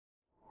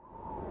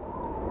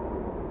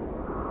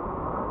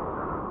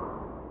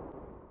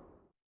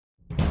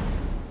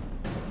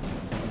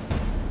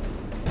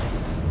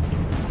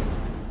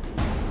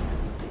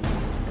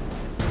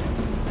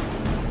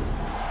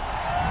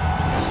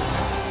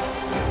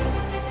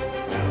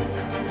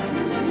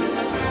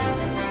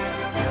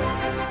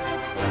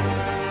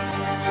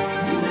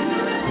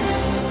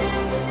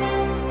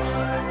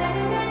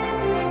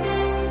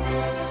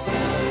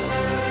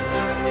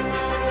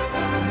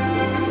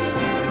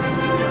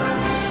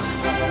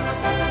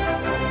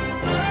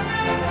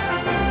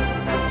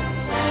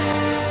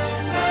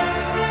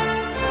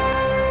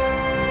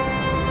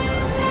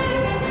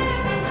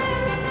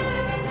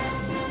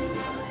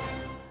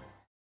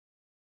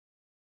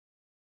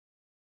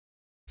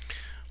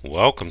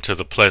Welcome to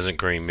the Pleasant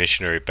Green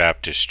Missionary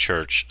Baptist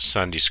Church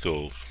Sunday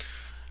School.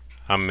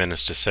 I'm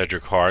Minister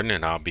Cedric Hardin,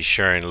 and I'll be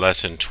sharing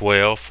Lesson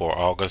 12 for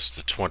August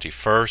the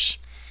 21st,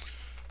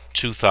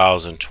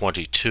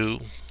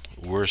 2022.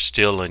 We're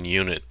still in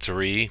Unit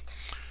 3,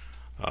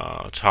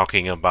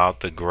 talking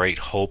about the great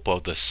hope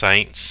of the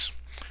saints.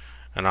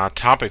 And our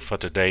topic for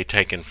today,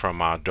 taken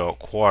from our Adult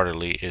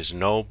Quarterly, is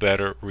No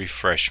Better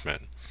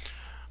Refreshment.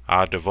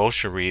 Our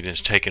devotion reading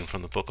is taken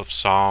from the book of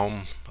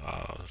Psalm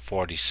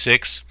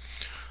 46,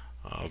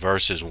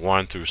 verses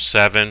 1 through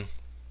 7.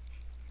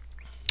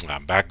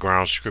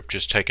 Background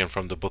scriptures taken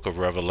from the book of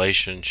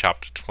Revelation,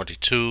 chapter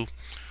 22,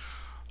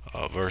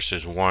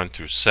 verses 1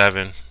 through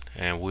 7.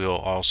 And we'll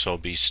also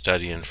be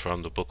studying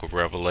from the book of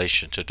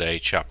Revelation today,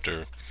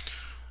 chapter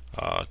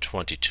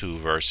 22,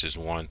 verses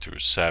 1 through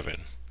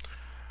 7.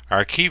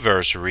 Our key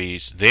verse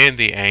reads, "Then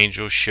the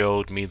angel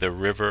showed me the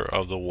river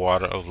of the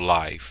water of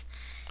life,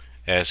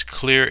 as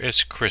clear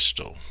as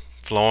crystal,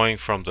 flowing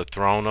from the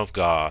throne of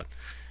God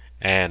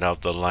and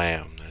of the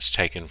Lamb." That's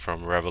taken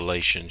from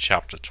Revelation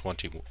chapter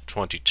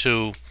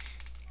 22,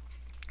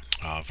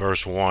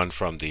 verse 1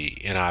 from the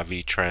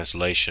NIV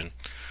translation.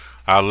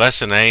 Our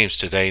lesson aims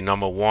today,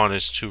 number one,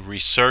 is to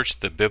research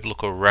the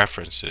biblical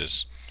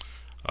references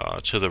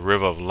to the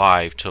river of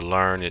life to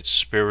learn its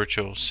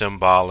spiritual,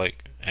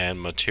 symbolic,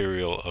 and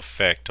material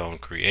effect on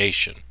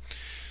creation.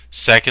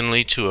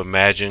 Secondly, to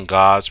imagine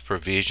God's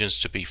provisions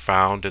to be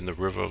found in the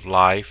river of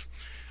life,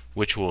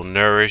 which will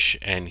nourish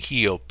and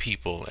heal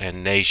people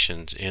and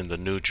nations in the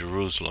New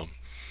Jerusalem.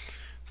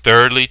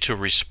 Thirdly, to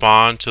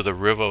respond to the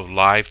river of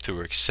life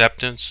through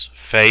acceptance,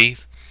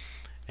 faith,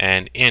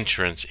 and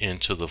entrance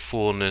into the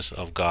fullness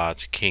of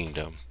God's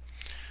kingdom.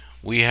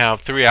 We have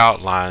three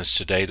outlines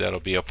today that will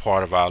be a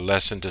part of our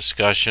lesson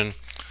discussion.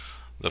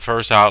 The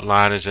first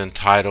outline is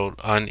entitled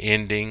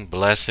Unending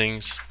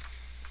Blessings.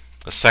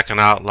 The second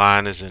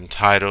outline is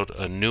entitled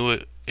A New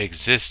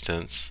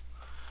Existence.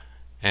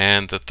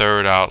 And the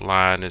third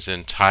outline is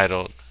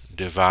entitled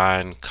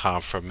Divine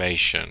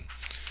Confirmation.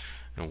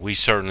 And we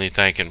certainly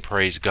thank and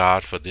praise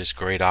God for this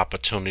great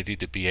opportunity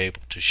to be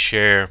able to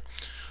share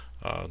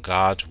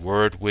God's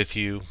Word with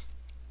you.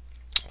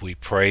 We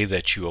pray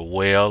that you are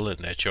well and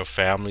that your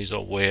families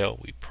are well.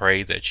 We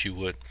pray that you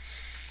would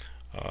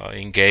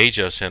engage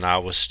us in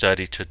our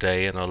study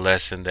today in a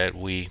lesson that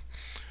we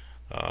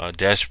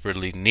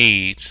desperately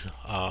need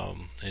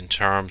in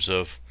terms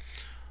of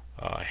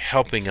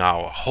helping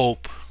our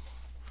hope,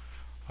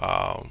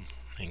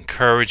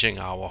 encouraging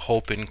our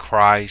hope in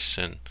Christ,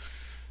 and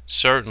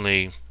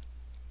certainly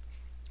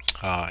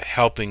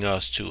helping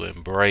us to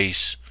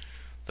embrace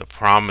the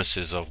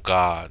promises of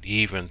God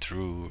even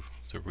through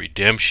the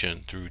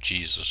redemption through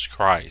Jesus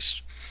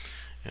Christ.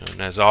 And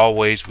as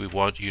always, we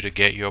want you to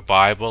get your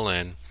Bible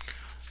and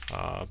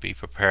be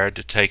prepared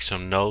to take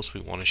some notes. We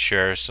want to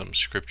share some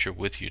scripture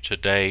with you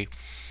today.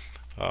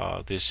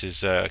 This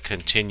is a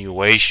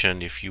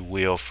continuation, if you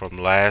will, from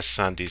last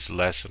Sunday's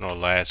lesson or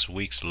last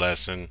week's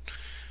lesson,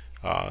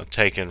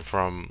 taken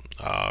from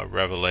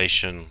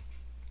Revelation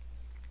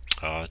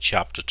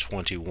chapter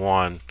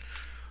 21,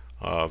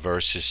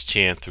 verses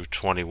 10 through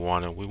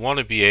 21. And we want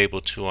to be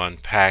able to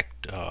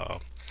unpack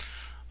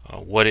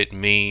what it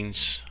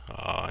means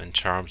in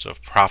terms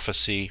of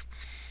prophecy.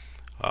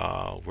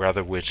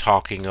 Whether we're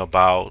talking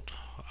about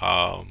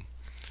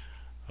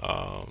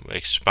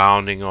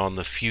expounding on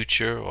the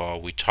future,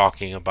 or we're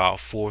talking about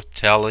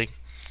foretelling.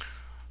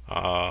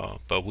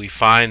 But we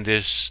find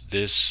this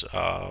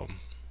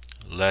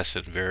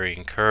lesson very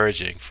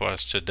encouraging for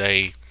us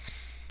today,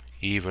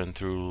 even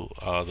through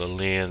the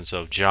lens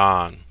of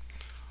John,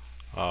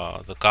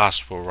 the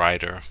gospel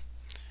writer,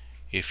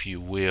 if you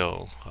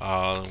will.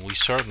 We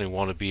certainly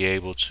want to be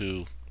able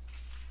to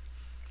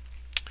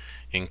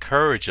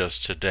encourage us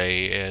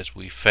today as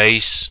we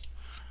face,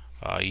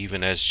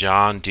 even as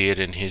John did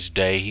in his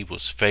day. He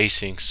was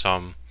facing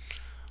some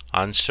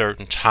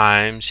uncertain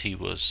times. He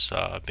was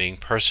being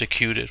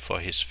persecuted for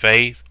his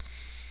faith,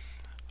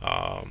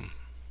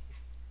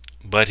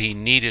 but he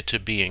needed to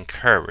be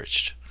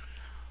encouraged.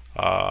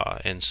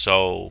 And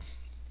so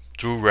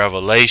through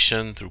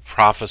revelation, through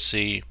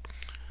prophecy,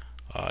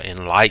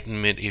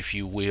 enlightenment, if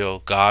you will,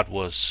 God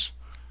was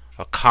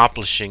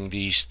accomplishing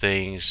these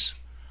things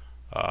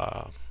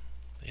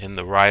in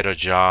the writer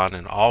John,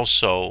 and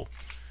also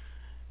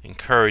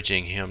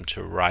encouraging him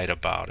to write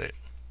about it.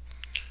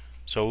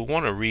 So we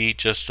want to read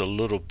just a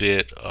little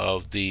bit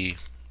of the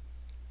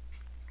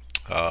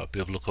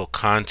biblical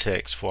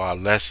context for our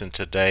lesson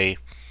today.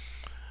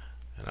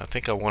 And I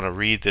think I want to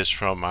read this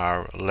from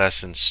our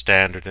lesson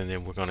standard, and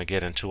then we're going to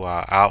get into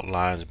our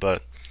outlines.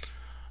 But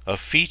a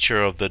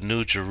feature of the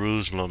New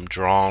Jerusalem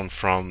drawn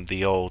from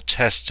the Old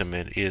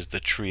Testament is the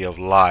tree of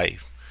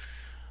life.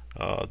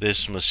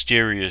 This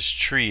mysterious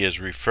tree is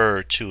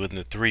referred to in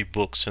the three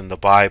books in the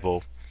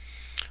Bible.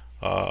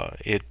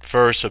 It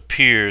first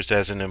appears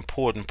as an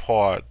important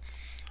part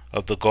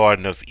of the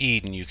Garden of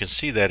Eden. You can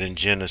see that in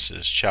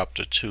Genesis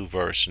chapter 2,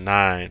 verse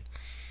 9.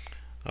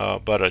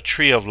 But a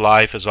tree of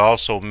life is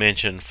also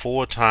mentioned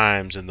 4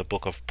 times in the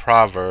book of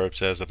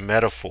Proverbs as a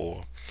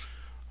metaphor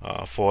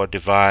for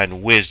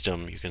divine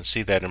wisdom. You can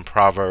see that in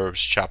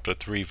Proverbs chapter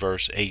 3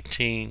 verse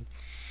 18.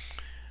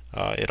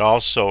 It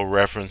also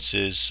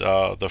references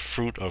the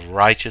fruit of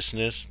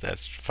righteousness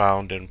that's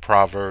found in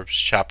Proverbs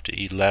chapter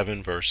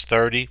 11 verse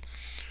 30.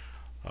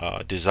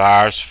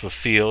 Desires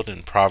fulfilled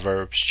in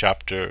Proverbs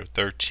chapter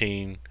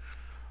 13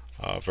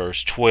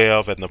 verse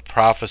 12, and the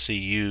prophecy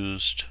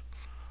used,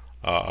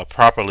 a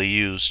properly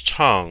used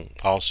tongue,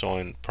 also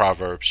in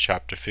Proverbs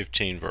chapter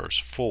 15 verse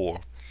 4.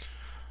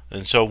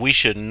 And so we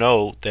should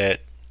note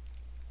that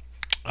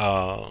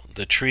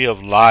the tree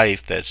of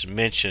life that's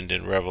mentioned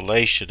in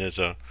Revelation is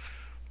a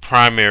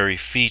primary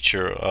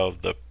feature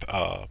of the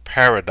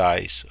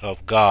paradise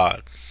of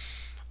God.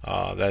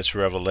 That's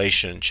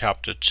Revelation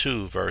chapter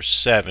 2 verse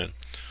 7.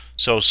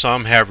 So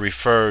some have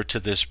referred to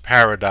this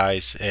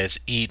paradise as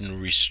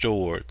Eden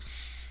restored,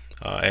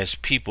 as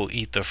people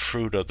eat the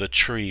fruit of the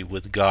tree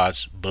with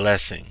God's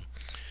blessing.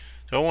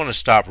 So I want to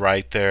stop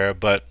right there,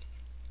 but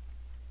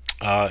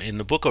in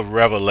the book of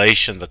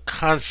Revelation, the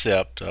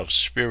concept of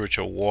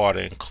spiritual water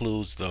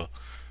includes the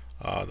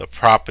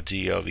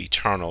property of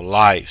eternal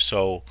life.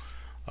 So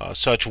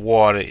such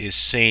water is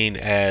seen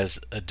as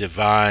a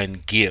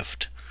divine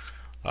gift,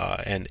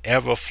 an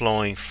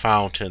ever-flowing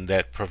fountain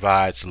that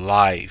provides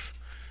life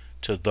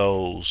to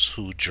those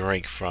who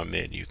drink from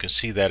it. You can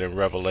see that in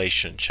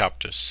Revelation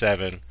chapter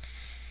 7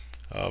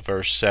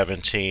 verse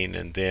 17,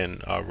 and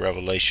then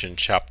Revelation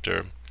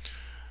chapter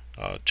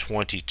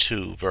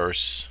 22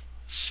 verse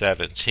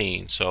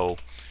 17. So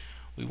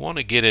we want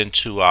to get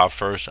into our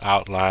first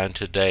outline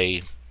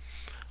today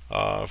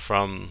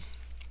from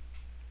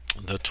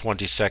the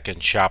 22nd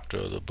chapter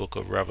of the book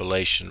of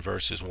Revelation,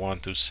 verses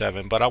 1 through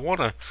 7. But I want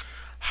to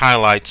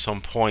highlight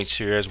some points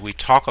here as we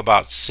talk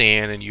about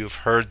sin, and you've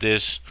heard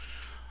this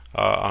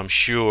I'm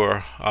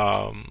sure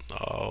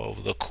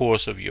over the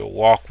course of your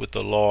walk with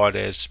the Lord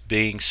as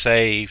being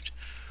saved.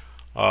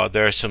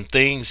 There are some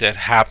things that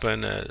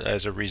happen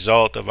as a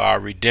result of our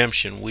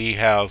redemption. We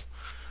have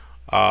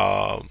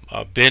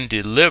been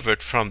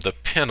delivered from the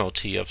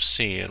penalty of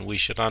sin. We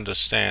should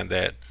understand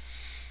that.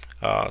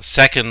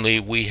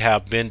 Secondly, we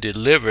have been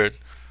delivered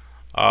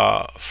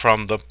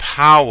from the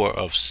power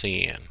of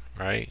sin,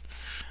 right?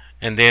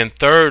 And then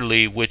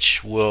thirdly,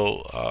 which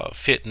will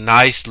fit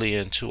nicely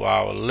into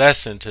our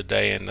lesson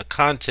today in the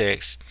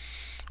context,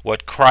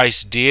 what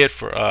Christ did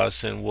for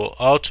us and will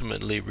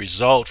ultimately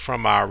result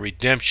from our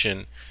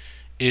redemption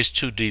is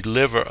to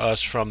deliver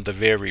us from the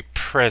very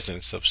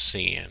presence of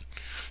sin.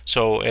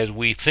 So as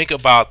we think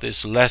about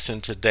this lesson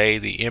today,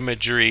 the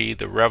imagery,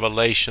 the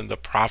revelation, the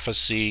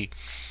prophecy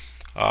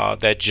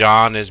that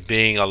John is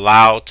being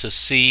allowed to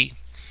see,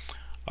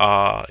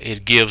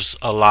 it gives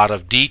a lot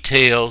of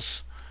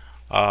details.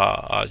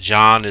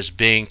 John is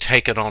being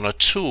taken on a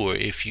tour,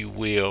 if you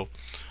will,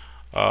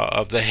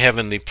 of the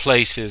heavenly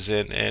places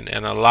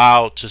and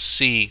allowed to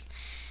see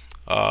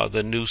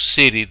the new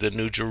city, the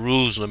new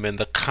Jerusalem, and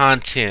the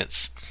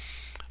contents.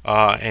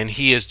 And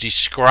he is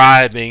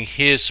describing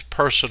his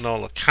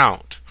personal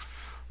account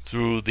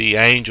through the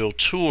angel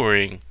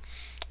touring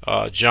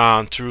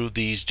John through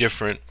these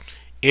different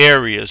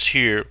areas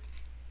here.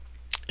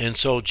 And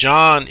so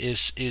John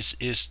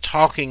is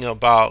talking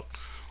about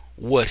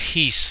what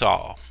he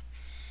saw.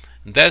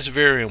 That's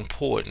very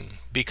important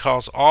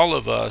because all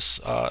of us,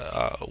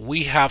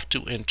 we have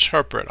to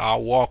interpret our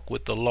walk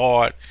with the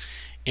Lord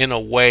in a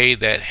way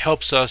that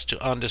helps us to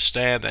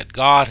understand that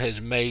God has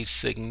made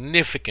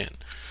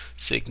significant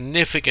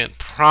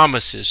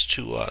promises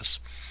to us.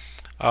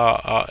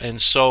 And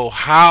so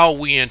how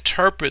we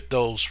interpret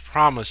those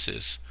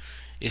promises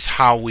is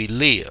how we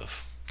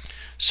live.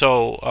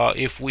 So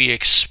if we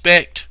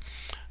expect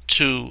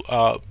to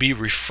be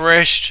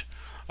refreshed,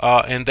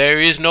 and there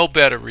is no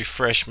better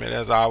refreshment,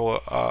 as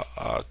our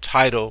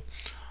title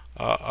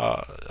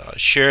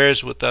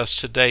shares with us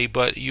today.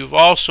 But you've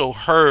also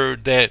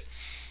heard that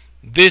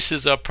this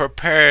is a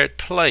prepared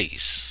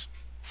place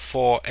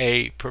for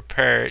a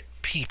prepared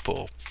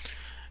people.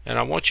 And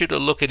I want you to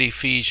look at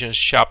Ephesians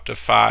chapter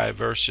 5,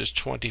 verses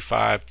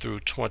 25 through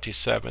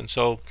 27.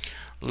 So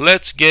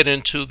let's get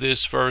into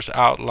this first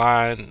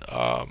outline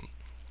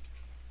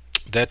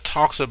that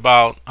talks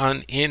about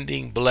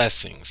unending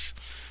blessings.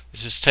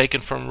 This is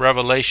taken from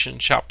Revelation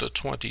chapter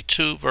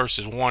 22,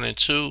 verses 1 and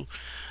 2.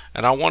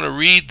 And I want to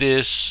read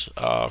this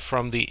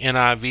from the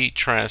NIV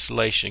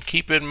translation.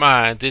 Keep in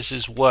mind, this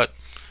is what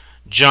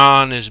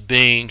John is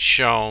being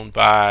shown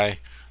by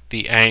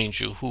the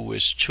angel who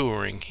is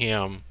touring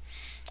him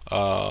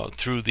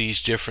through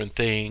these different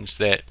things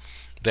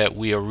that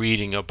we are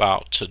reading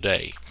about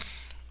today.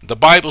 The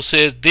Bible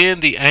says, "Then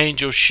the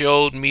angel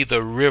showed me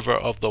the river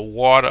of the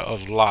water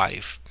of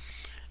life,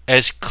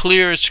 as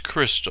clear as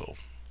crystal,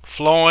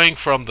 flowing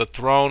from the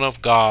throne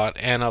of God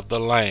and of the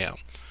Lamb."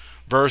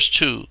 Verse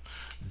 2,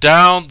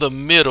 "Down the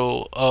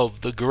middle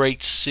of the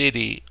great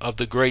city, of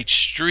the great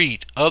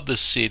street of the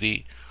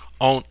city,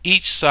 on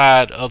each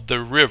side of the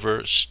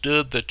river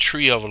stood the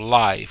tree of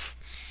life,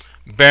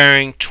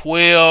 bearing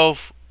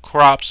 12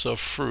 crops of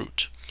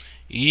fruit,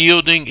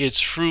 yielding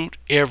its fruit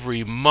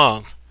every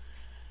month,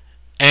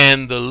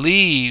 and the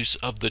leaves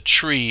of the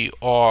tree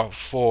are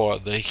for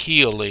the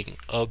healing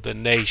of the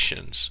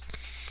nations.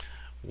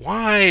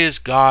 Why is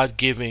God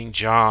giving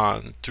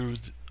John through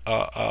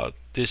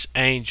this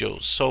angel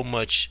so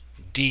much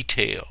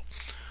detail?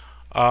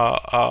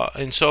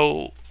 And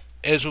so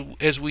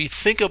as we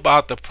think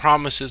about the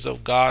promises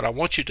of God, I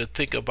want you to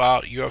think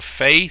about your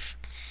faith,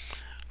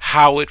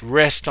 how it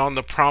rests on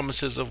the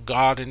promises of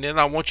God, and then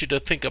I want you to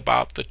think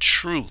about the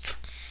truth,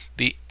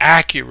 the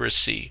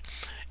accuracy.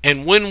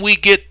 And when we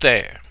get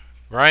there,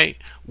 right,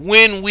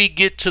 when we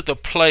get to the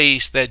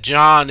place that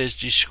John is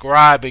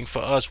describing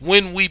for us,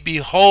 when we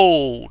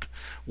behold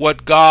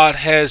what God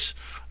has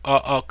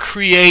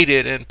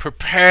created and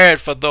prepared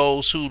for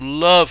those who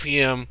love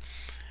him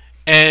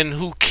and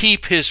who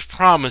keep his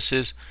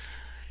promises,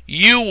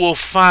 you will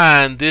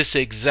find this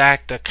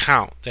exact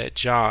account that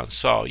John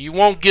saw. You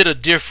won't get a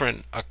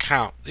different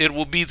account. It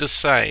will be the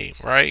same,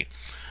 right?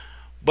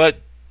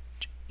 But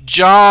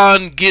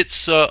John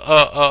gets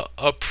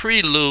a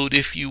prelude,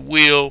 if you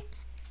will,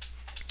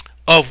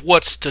 of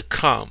what's to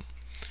come,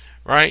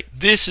 right?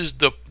 This is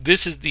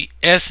the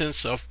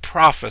essence of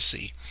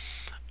prophecy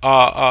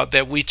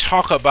that we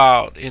talk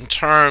about in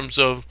terms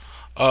of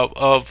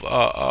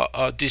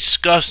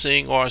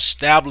discussing or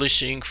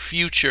establishing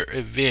future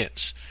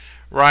events,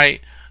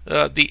 right?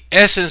 The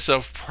essence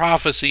of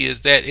prophecy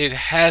is that it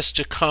has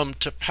to come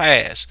to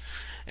pass.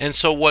 And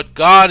so what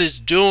God is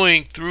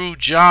doing through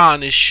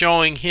John is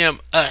showing him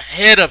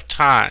ahead of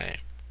time,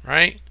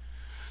 right?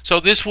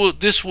 So this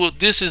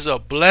is a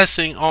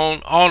blessing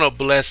on a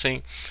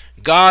blessing.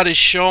 God is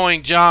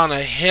showing John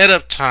ahead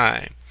of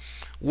time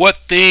what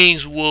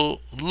things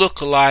will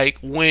look like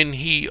when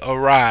he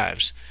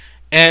arrives.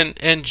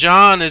 And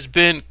John has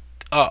been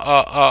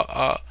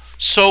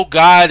so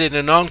guided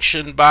and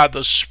unctioned by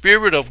the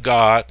Spirit of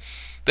God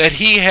that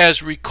he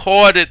has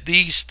recorded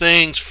these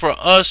things for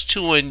us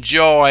to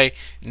enjoy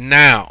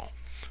now,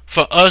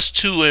 for us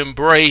to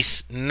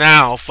embrace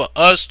now, for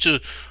us to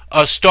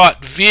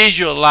start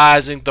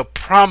visualizing the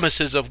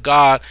promises of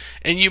God.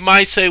 And you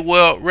might say,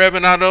 well,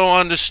 Reverend, I don't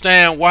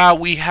understand why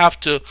we have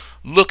to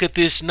look at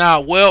this now.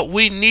 Well,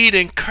 we need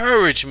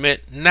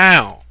encouragement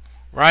now,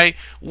 right?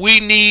 We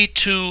need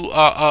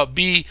to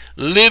be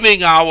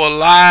living our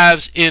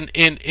lives in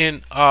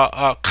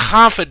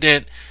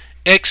confident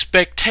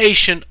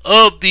expectation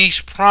of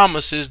these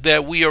promises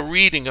that we are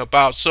reading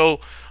about. So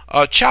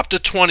chapter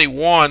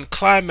 21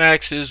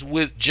 climaxes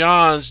with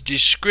John's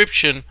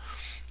description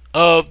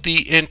of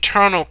the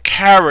internal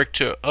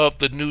character of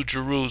the New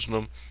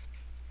Jerusalem.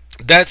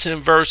 That's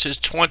in verses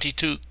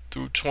 22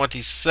 through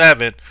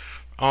 27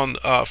 from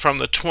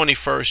the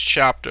 21st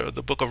chapter of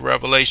the book of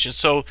Revelation.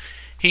 So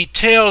he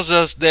tells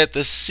us that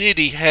the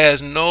city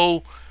has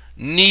no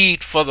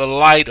need for the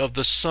light of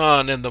the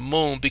sun and the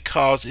moon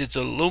because it's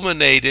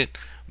illuminated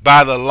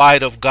by the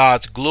light of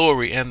God's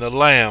glory and the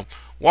Lamb.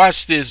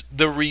 Watch this.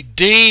 The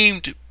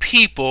redeemed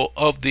people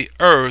of the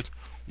earth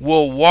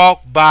will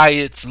walk by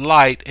its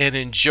light and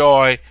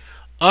enjoy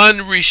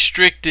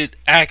unrestricted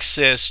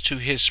access to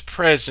his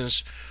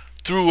presence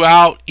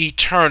throughout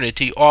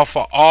eternity or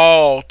for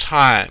all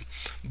time.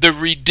 The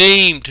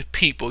redeemed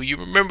people. You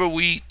remember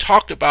we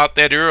talked about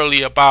that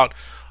earlier, about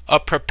a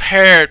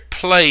prepared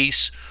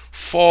place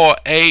for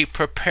a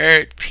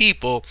prepared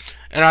people.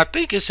 And I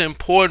think it's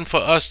important for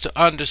us to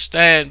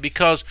understand,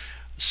 because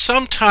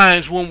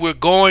sometimes when we're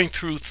going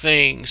through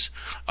things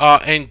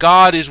and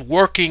God is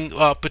working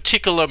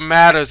particular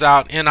matters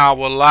out in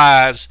our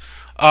lives,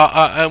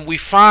 and we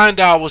find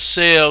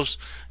ourselves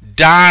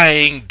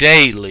dying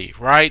daily,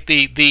 right?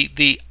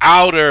 The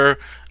outer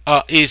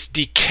is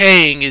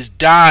decaying, is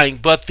dying,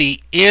 but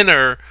the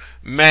inner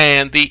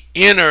man, the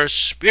inner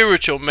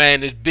spiritual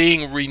man, is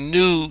being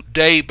renewed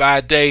day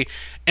by day.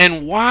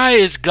 And why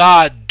is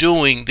God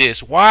doing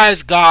this? Why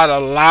is God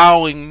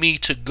allowing me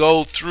to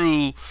go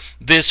through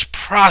this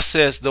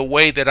process the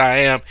way that I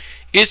am?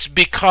 It's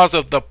because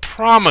of the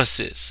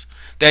promises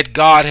that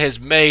God has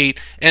made.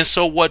 And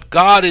so what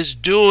God is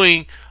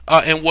doing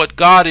and what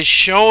God is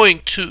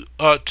showing to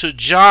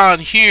John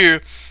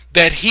here,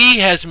 that he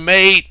has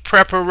made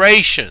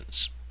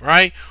preparations,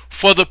 right,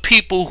 for the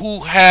people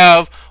who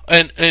have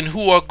and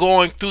who are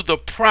going through the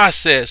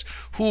process,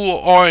 who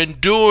are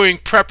enduring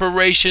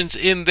preparations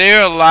in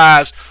their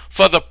lives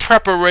for the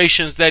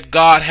preparations that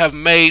God have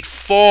made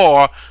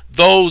for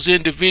those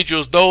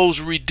individuals, those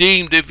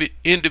redeemed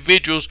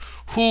individuals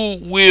who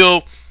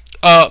will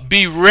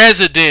be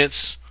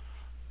residents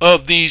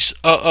of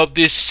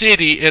this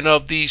city and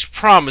of these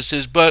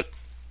promises. But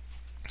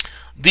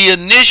the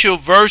initial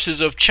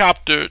verses of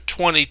chapter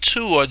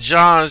 22 are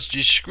John's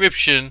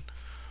description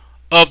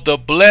of the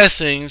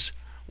blessings,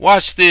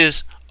 watch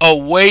this,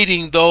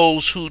 awaiting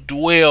those who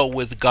dwell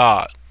with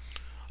God.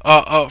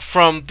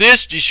 From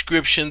this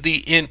description,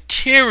 the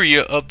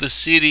interior of the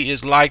city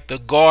is like the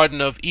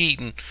Garden of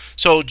Eden.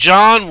 So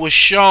John was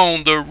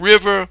shown the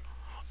river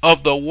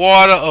of the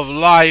water of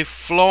life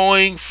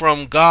flowing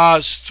from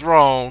God's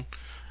throne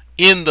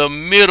in the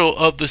middle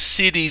of the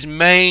city's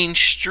main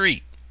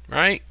street,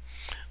 right?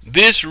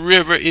 This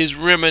river is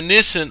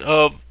reminiscent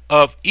of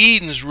of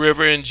Eden's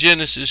river in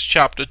Genesis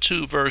chapter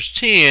 2 verse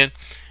 10,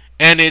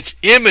 and its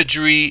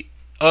imagery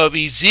of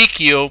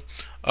Ezekiel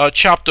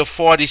chapter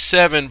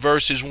 47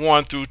 verses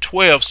 1 through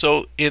 12.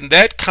 So in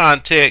that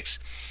context,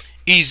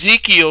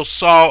 Ezekiel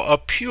saw a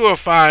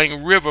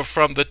purifying river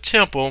from the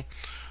temple,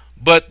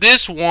 but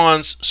this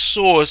one's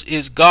source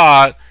is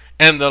God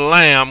and the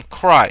Lamb,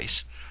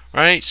 Christ,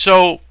 right?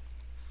 So,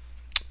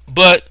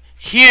 but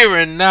here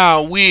and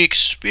now we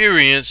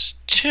experience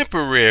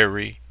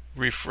temporary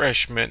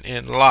refreshment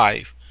in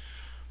life,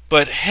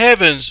 but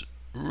heaven's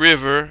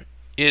river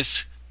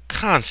is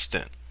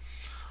constant,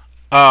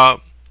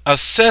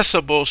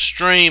 accessible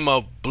stream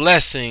of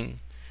blessing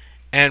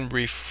and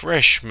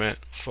refreshment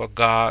for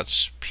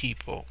God's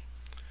people.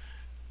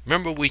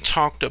 Remember, we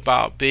talked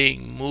about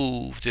being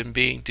moved and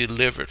being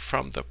delivered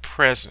from the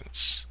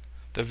presence,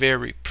 the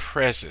very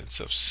presence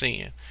of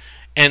sin.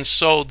 And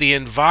so the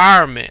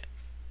environment,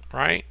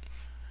 right?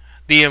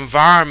 The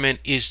environment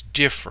is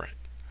different,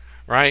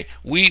 right?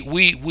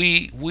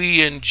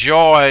 We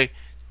enjoy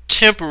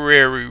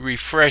temporary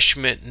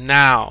refreshment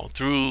now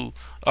through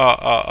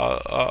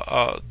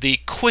the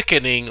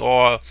quickening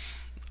or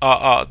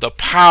the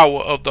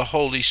power of the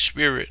Holy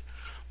Spirit.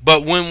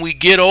 But when we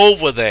get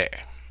over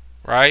there,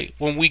 right?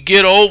 When we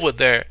get over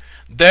there,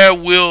 there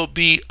will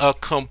be a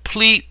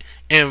complete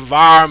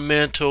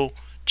environmental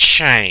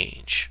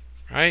change,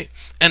 right?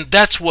 And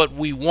that's what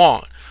we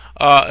want.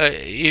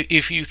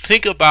 If you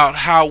think about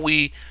how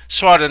we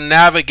sort of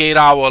navigate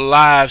our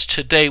lives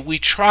today, we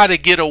try to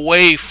get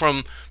away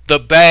from the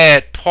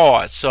bad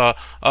parts,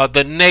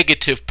 the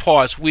negative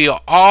parts. We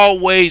are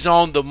always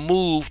on the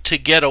move to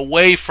get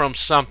away from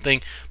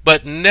something,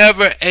 but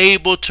never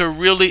able to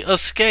really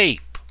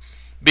escape,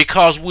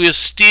 because we're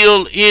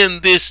still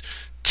in this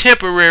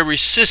temporary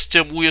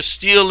system. We're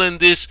still in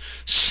this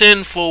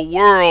sinful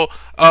world,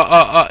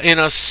 in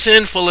a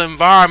sinful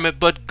environment.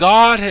 But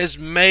God has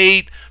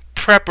made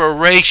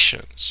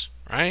preparations,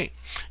 right?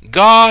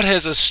 God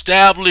has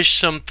established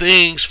some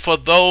things for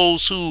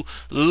those who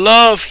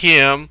love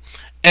Him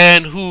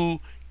and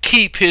who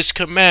keep His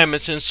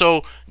commandments. And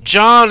so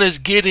John is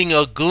getting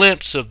a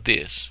glimpse of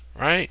this,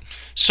 right?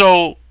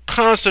 So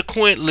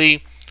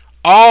consequently,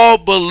 all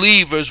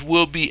believers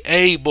will be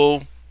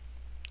able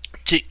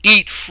to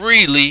eat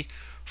freely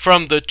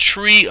from the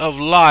tree of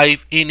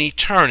life in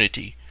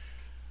eternity.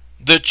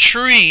 The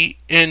tree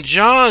in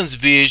John's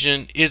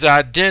vision is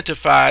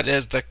identified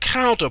as the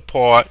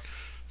counterpart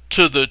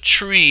to the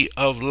tree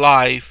of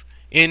life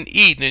in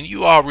Eden. And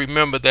you all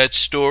remember that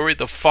story,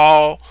 the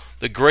fall,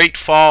 the great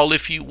fall,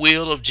 if you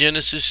will, of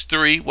Genesis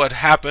 3, what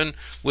happened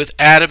with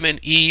Adam and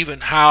Eve,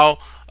 and how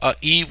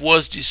Eve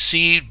was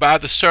deceived by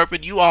the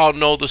serpent. You all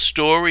know the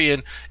story,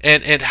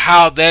 and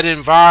how that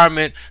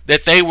environment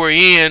that they were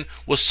in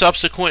was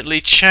subsequently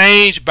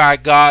changed by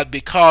God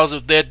because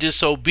of their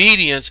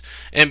disobedience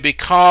and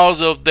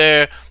because of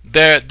their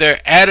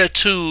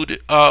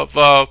attitude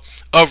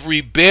of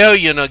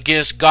rebellion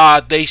against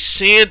God. They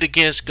sinned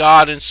against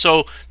God, and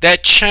so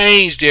that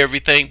changed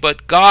everything.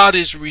 But God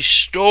is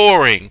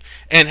restoring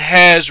and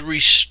has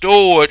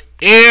restored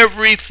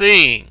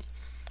everything,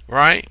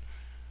 right,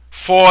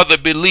 for the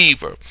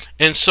believer.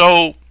 And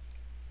so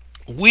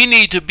we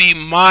need to be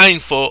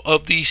mindful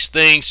of these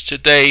things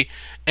today,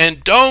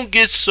 and don't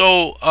get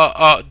so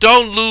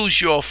don't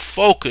lose your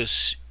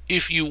focus,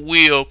 if you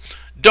will.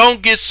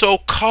 Don't get so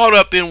caught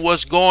up in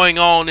what's going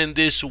on in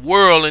this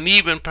world, and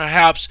even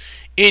perhaps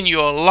in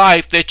your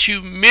life, that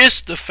you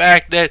miss the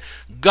fact that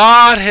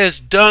God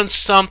has done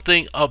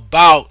something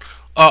about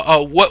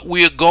what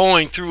we're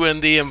going through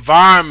and the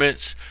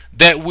environments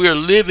that we're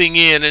living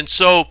in. And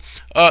so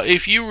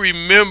if you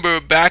remember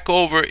back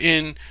over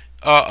in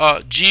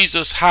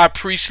Jesus' high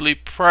priestly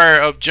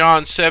prayer of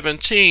John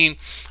 17,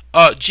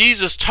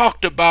 Jesus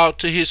talked about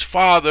to his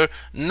Father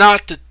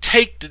not to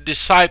take the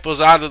disciples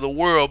out of the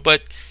world,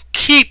 but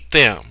keep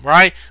them,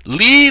 right?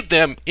 Leave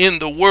them in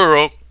the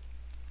world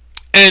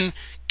and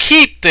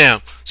keep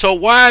them. So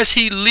why is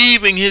he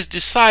leaving his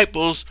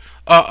disciples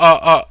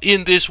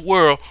in this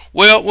world?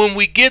 Well, when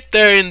we get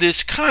there in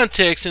this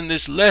context, in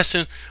this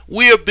lesson,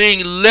 we are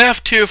being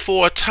left here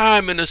for a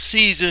time and a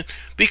season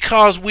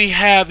because we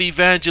have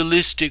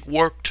evangelistic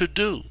work to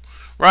do,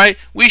 right?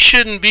 We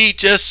shouldn't be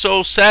just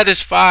so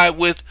satisfied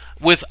with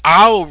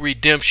our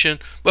redemption,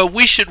 but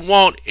we should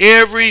want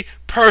every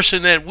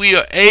person that we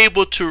are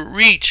able to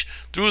reach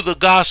through the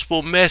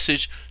gospel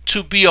message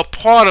to be a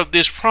part of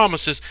these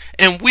promises.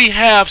 And we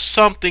have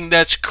something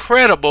that's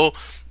credible,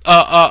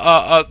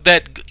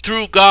 that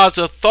through God's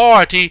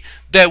authority,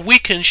 that we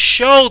can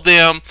show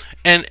them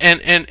and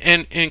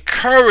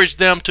encourage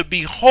them to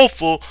be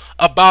hopeful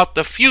about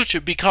the future,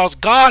 because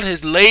God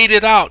has laid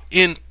it out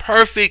in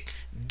perfect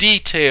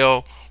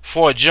detail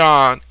for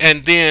John,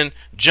 and then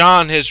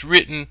John has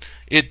written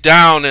it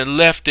down and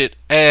left it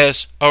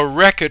as a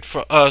record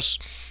for us,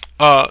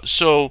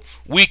 so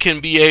we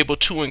can be able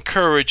to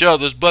encourage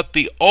others. But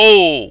the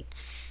old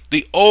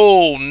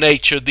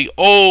nature, the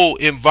old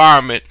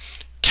environment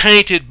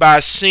tainted by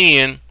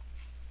sin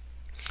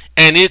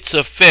and its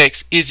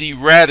effects is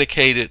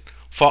eradicated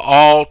for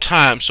all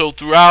time. So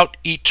throughout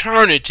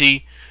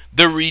eternity,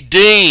 the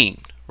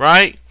redeemed,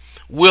 right,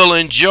 will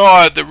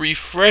enjoy the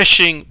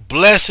refreshing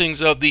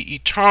blessings of the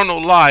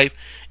eternal life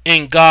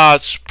in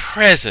God's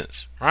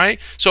presence,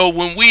 right? So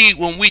when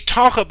we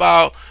talk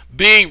about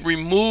being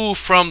removed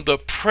from the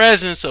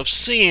presence of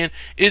sin,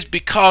 is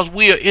because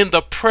we are in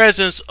the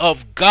presence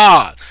of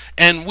God,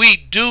 and we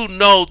do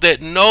know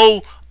that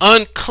no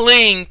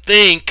unclean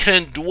thing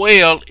can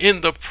dwell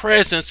in the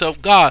presence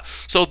of God.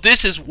 So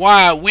this is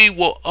why we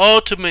will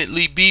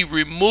ultimately be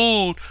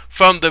removed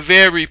from the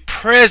very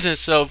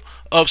presence of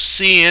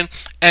sin,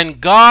 and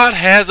God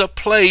has a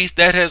place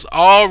that has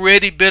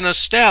already been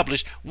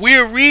established.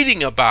 We're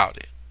reading about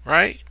it,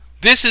 right?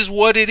 This is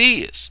what it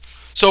is.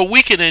 So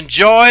we can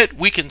enjoy it,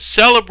 we can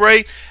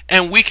celebrate,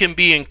 and we can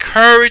be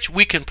encouraged,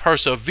 we can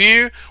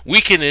persevere,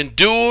 we can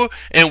endure,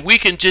 and we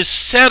can just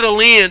settle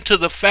into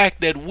the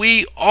fact that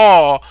we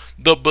are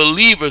the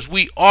believers,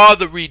 we are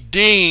the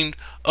redeemed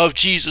of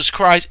Jesus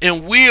Christ,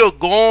 and we are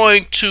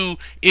going to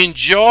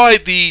enjoy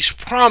these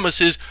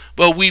promises,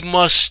 but we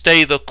must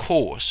stay the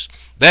course.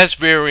 That's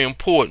very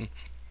important.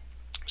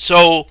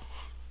 So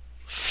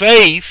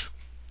faith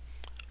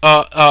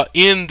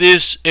in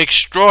this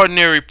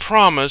extraordinary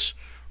promise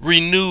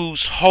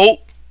renews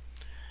hope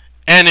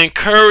and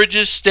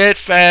encourages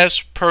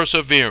steadfast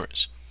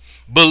perseverance.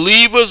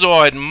 Believers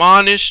are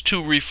admonished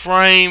to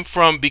refrain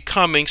from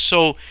becoming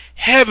so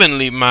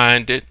heavenly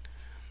minded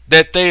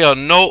that they are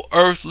no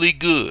earthly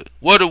good.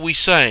 What are we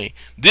saying?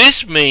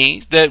 This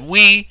means that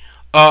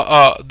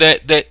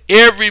that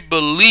every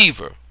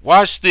believer,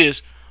 watch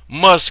this,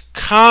 must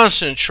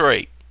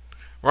concentrate,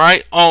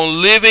 right, on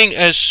living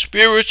as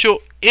spiritual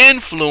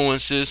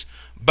influences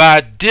by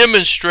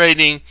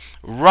demonstrating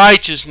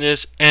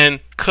righteousness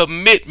and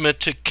commitment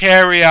to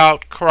carry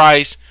out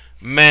Christ's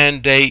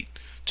mandate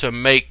to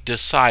make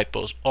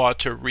disciples, or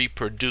to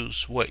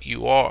reproduce what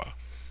you are,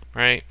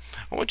 right?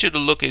 I want you to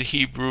look at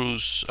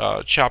Hebrews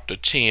chapter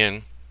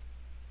 10,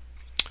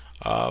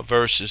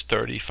 verses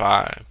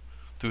 35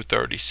 through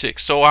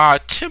 36. So our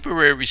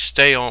temporary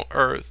stay on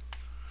earth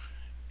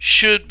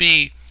should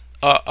be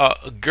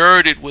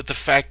girded with the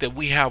fact that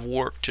we have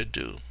work to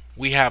do.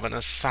 We have an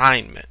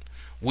assignment.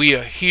 We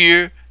are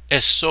here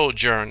as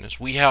sojourners.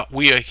 We are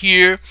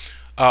here.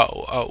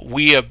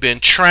 We have been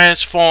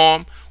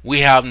transformed. We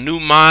have new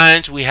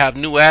minds. We have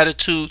new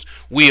attitudes.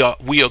 We are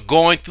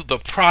going through the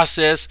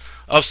process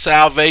of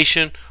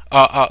salvation.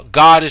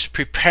 God is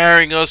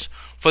preparing us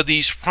for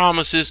these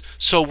promises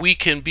so we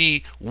can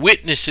be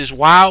witnesses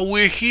while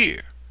we're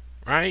here,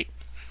 right?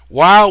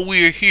 While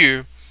we're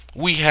here,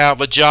 we have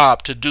a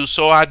job to do.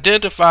 So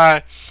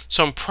identify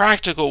some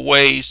practical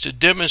ways to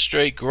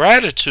demonstrate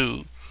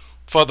gratitude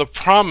for the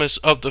promise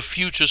of the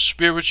future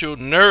spiritual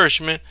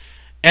nourishment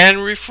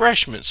and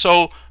refreshment.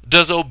 So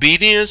does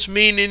obedience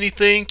mean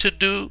anything to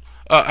do?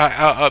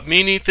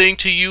 Mean anything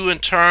to you in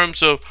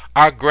terms of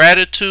our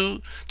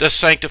gratitude? Does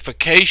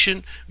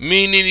sanctification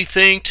mean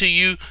anything to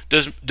you?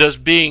 Does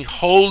being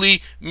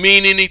holy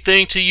mean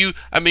anything to you?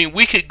 I mean,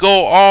 we could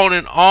go on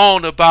and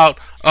on about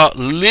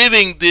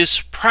living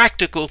this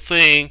practical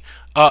thing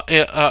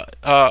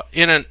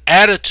in an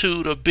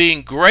attitude of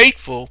being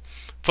grateful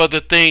for the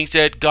things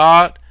that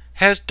God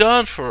has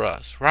done for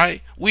us,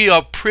 right? We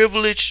are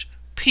privileged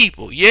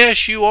people.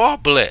 Yes, you are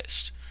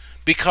blessed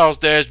because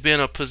there's been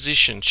a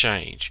position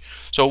change.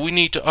 So we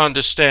need to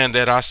understand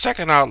that. Our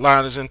second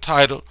outline is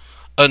entitled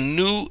A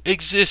New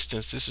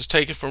Existence. This is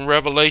taken from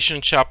Revelation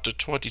chapter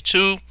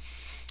 22,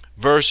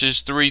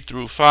 verses 3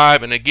 through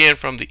 5, and again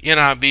from the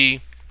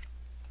NIV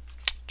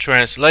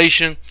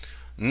translation.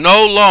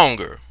 No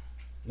longer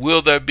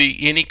will there be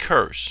any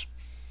curse.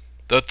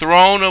 The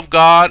throne of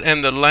God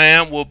and the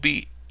Lamb will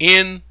be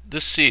in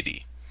the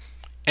city,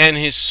 and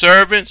his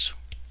servants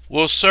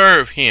will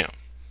serve him.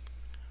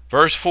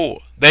 Verse 4,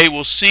 they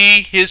will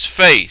see his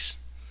face.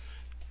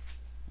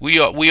 We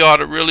ought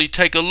to really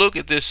take a look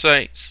at this,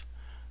 saints.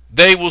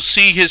 They will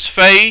see his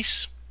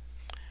face,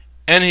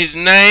 and his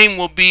name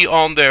will be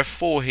on their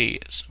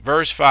foreheads.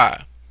 Verse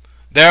 5,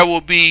 there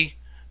will be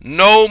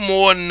no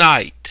more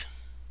night.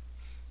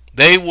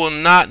 They will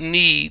not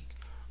need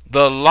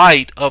the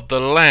light of the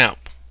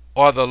lamp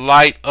or the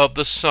light of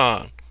the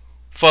sun,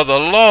 for the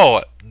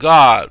Lord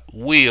God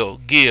will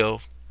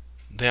give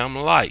them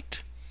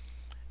light,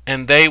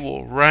 and they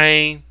will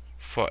reign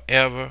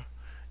forever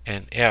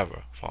and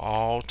ever, for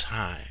all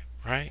time,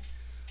 right?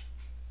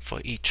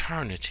 For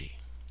eternity.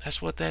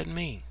 That's what that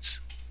means.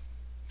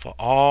 For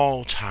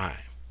all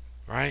time,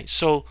 right?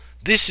 So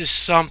this is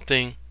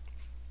something,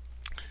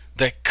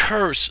 the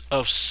curse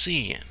of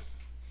sin,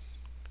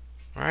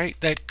 right?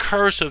 That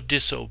curse of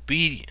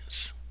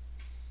disobedience,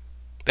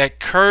 that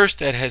curse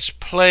that has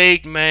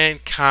plagued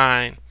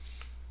mankind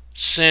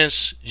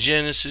since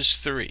Genesis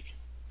 3,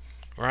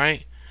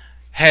 right,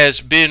 has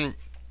been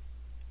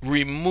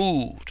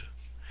removed.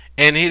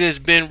 And it has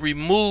been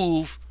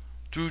removed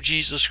through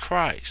Jesus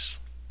Christ,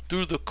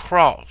 through the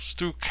cross,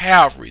 through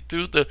Calvary,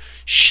 through the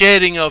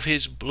shedding of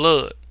his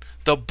blood,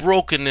 the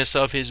brokenness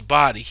of his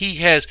body. He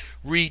has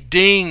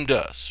redeemed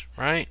us,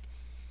 right?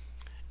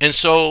 And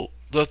so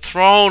the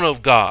throne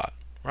of God,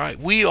 right?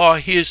 We are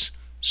his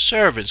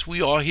servants.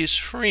 We are his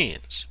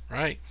friends,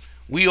 right?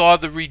 We are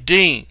the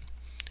redeemed.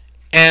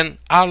 And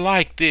I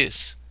like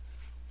this.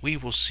 We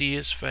will see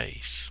his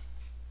face,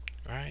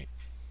 right?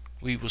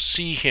 We will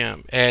see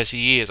him as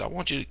he is. I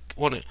want to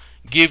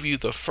give you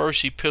the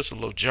first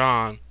epistle of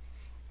John,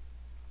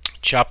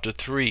 chapter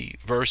 3,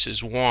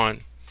 verses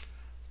 1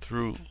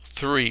 through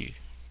 3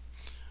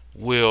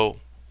 will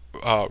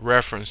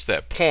reference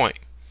that point.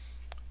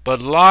 But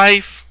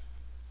life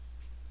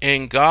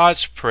in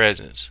God's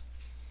presence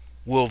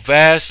will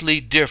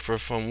vastly differ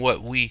from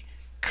what we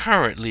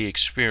currently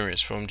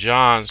experience from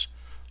John's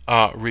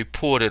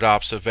reported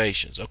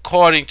observations.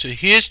 According to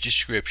his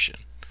description,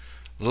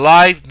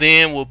 life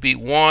then will be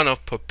one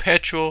of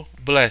perpetual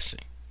blessing.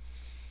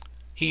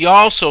 He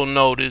also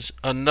noticed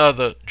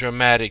another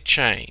dramatic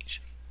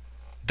change.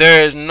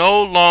 There is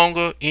no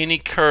longer any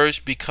curse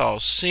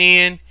because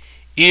sin,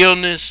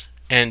 illness,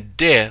 and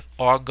death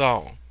are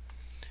gone.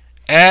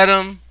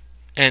 Adam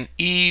and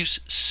Eve's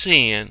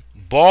sin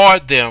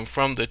barred them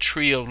from the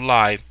tree of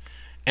life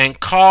and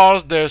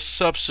caused their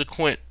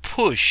subsequent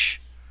push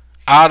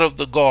out of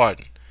the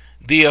garden.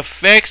 The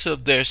effects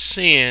of their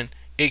sin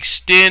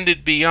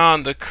extended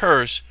beyond the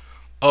curse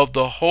of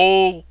the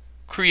whole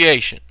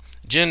creation.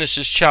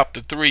 Genesis chapter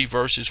 3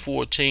 verses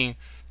 14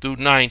 through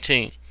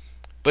 19.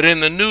 But in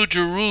the New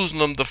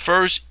Jerusalem, the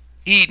first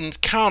Eden's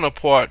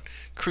counterpart,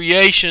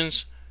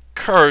 creation's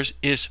curse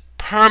is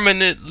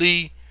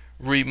permanently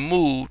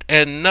removed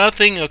and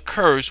nothing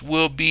accursed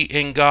will be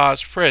in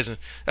God's presence.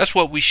 That's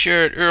what we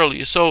shared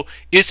earlier. So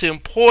it's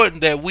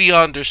important that we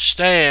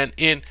understand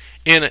in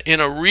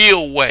a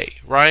real way,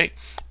 right?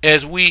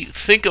 As we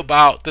think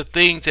about the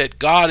things that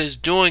God is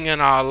doing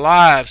in our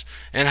lives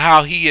and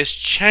how he is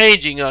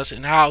changing us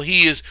and how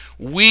he is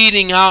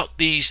weeding out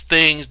these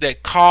things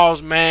that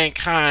cause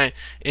mankind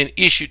an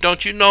issue.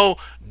 Don't you know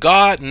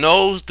God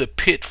knows the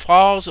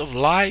pitfalls of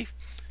life?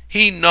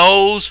 He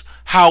knows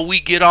how we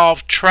get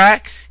off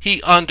track.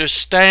 He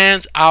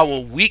understands our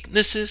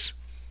weaknesses,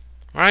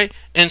 right?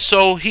 And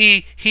so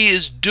he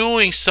is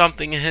doing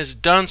something and has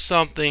done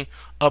something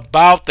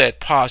about that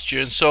posture.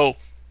 And so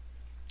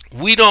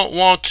we don't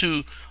want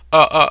to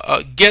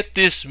get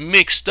this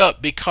mixed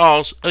up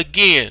because,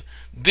 again,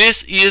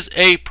 this is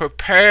a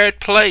prepared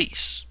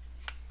place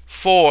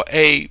for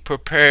a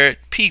prepared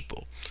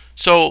people.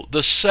 So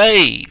the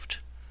saved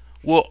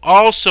will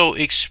also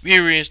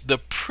experience the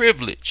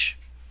privilege,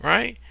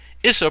 right?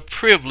 It's a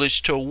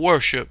privilege to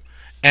worship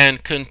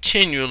and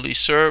continually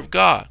serve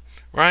God,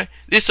 right?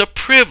 It's a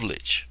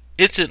privilege.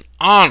 It's an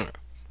honor,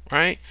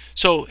 right?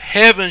 So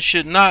heaven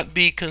should not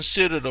be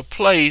considered a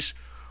place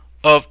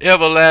of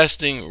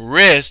everlasting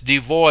rest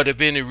devoid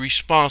of any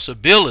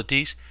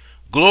responsibilities.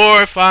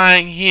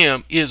 Glorifying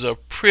him is a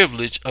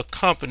privilege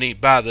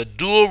accompanied by the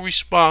dual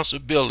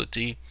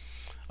responsibility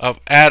of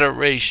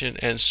adoration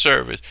and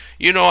service.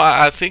 You know,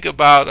 I think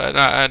about, and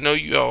I know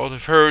you all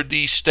have heard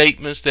these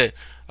statements that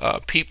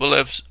people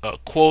have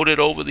quoted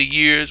over the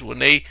years. When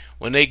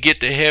they get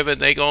to heaven,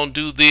 they gonna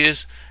do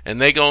this and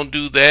they gonna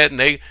do that, and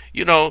they,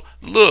 you know,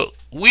 look,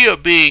 we are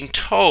being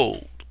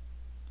told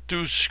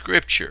through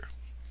Scripture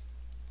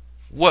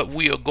what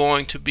we are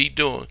going to be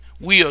doing.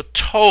 We are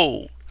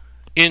told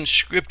in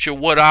Scripture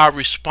what our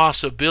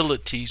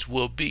responsibilities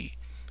will be,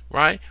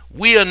 right?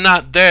 We are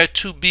not there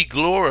to be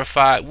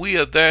glorified. We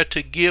are there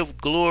to give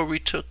glory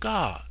to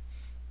God,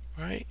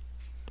 right?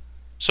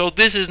 So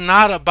this is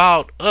not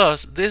about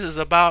us. This is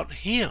about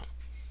him.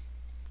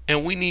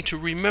 And we need to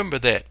remember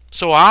that.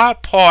 So our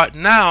part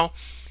now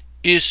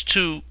is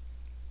to,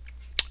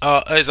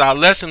 as our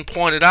lesson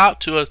pointed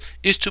out to us,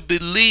 is to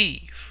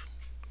believe,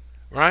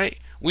 right?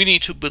 We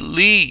need to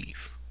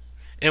believe,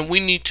 and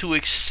we need to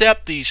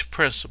accept these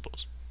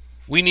principles.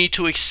 We need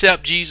to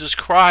accept Jesus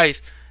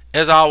Christ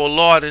as our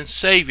Lord and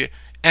Savior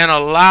and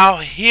allow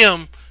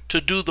him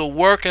to do the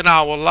work in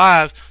our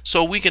lives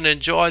so we can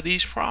enjoy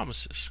these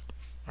promises,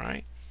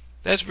 right?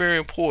 That's very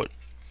important.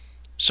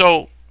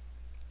 So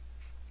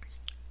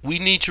we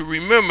need to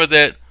remember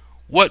that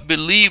what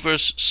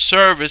believers'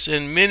 service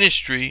and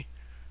ministry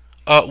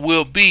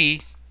will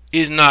be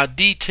is not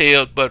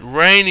detailed, but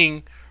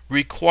reigning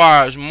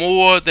requires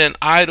more than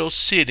idle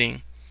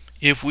sitting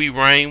if we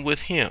reign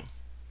with him.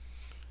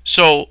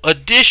 So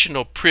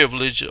additional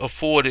privilege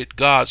afforded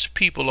God's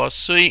people are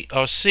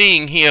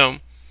seeing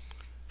him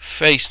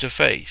face to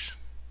face.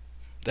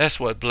 That's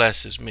what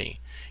blesses me.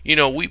 You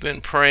know, we've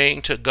been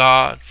praying to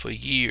God for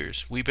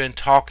years. We've been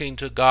talking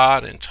to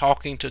God and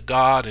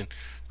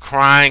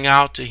crying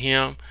out to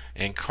him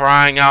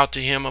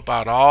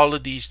about all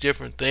of these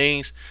different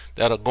things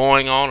that are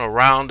going on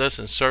around us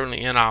and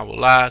certainly in our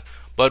lives.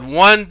 But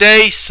one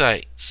day,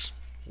 saints,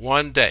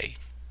 one day,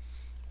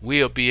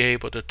 we'll be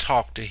able to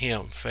talk to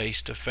him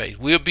face to face.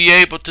 We'll be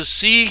able to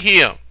see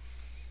him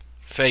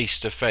face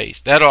to face.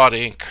 That ought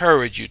to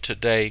encourage you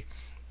today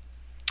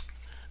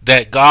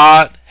that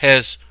God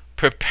has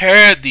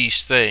prepared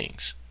these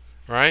things,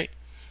 right,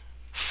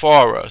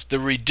 for us. The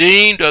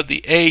redeemed of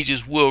the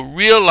ages will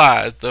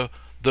realize the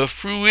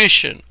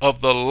fruition of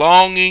the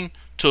longing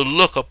to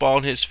look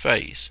upon his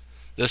face.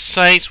 The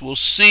saints will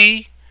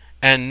see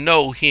and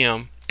know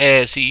him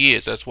as he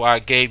is. That's why I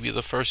gave you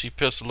the first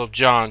epistle of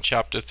John,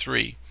 chapter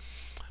 3,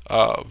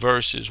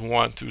 verses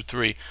 1 through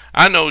 3.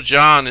 I know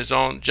John is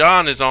on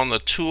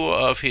the tour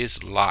of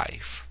his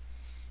life.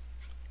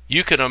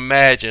 You can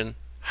imagine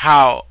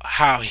how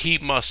he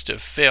must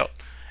have felt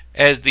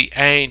as the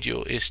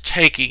angel is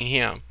taking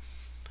him.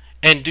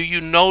 And do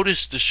you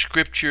notice the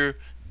scripture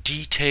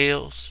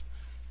details?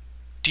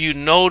 Do you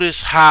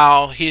notice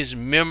how his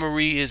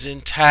memory is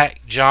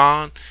intact,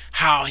 John?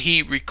 How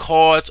he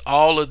records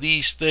all of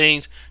these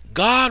things?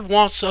 God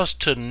wants us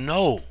to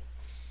know,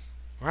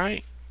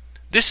 right?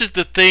 This is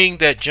the thing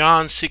that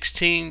John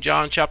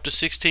chapter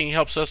 16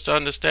 helps us to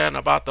understand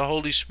about the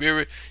Holy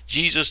Spirit.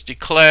 Jesus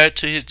declared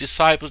to his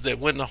disciples that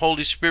when the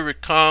Holy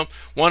Spirit comes,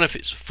 one of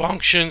his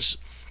functions,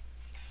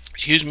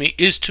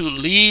 is to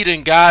lead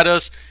and guide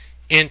us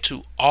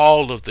into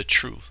all of the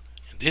truth.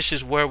 This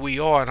is where we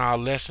are in our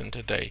lesson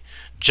today.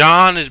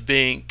 John is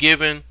being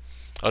given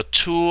a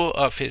tour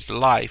of his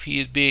life. He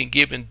is being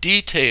given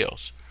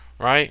details,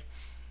 right,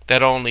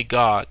 that only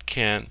God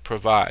can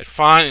provide.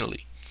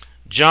 Finally,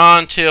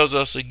 John tells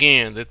us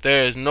again that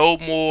there is no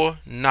more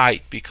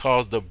night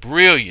because the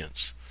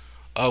brilliance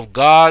of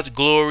God's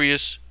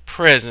glorious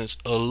presence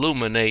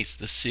illuminates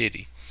the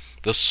city.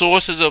 The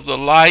sources of the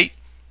light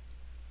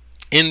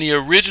in the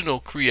original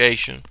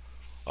creation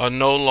are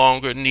no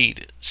longer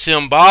needed.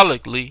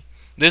 Symbolically,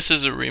 this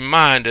is a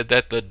reminder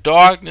that the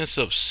darkness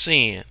of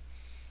sin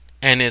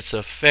and its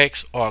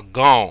effects are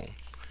gone,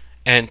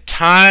 and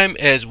time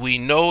as we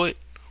know it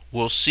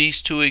will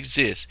cease to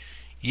exist.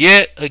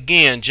 Yet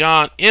again,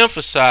 John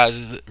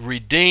emphasizes the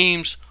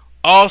redeemed's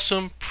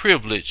awesome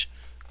privilege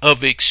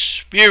of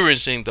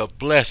experiencing the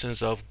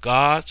blessings of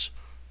God's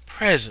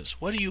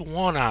presence. What do you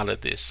want out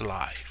of this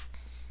life,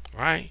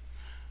 right?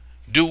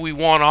 Do we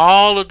want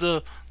all of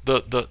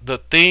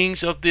the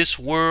things of this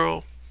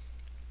world,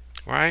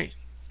 right?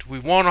 Do we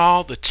want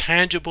all the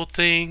tangible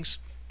things?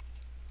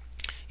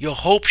 Your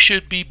hope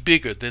should be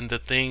bigger than the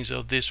things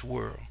of this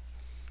world.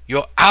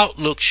 Your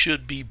outlook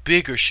should be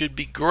bigger, should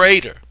be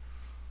greater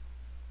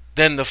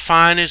than the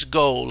finest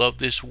gold of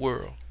this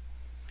world.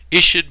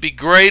 It should be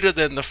greater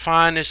than the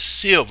finest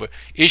silver.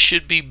 It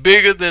should be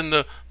bigger than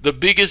the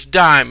biggest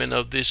diamond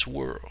of this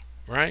world,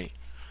 right?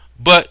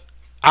 But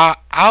our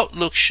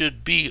outlook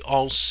should be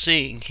on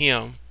seeing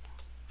him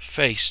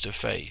face to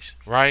face,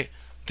 right?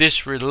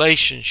 This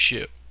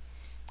relationship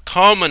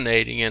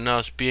culminating in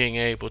us being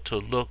able to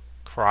look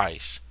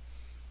Christ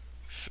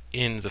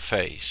in the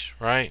face,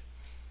 right?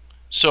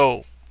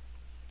 So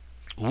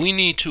we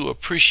need to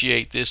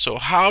appreciate this. So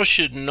how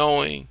should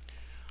knowing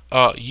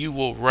you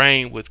will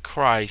reign with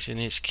Christ in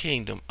his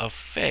kingdom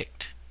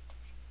affect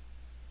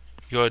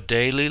your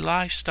daily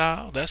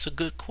lifestyle? That's a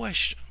good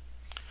question.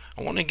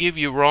 I want to give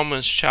you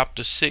Romans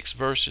chapter 6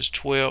 verses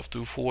 12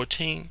 through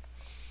 14,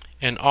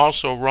 and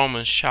also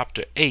Romans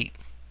chapter 8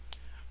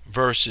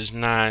 verses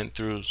 9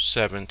 through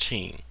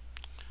 17.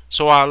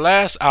 So our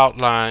last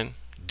outline,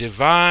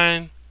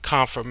 divine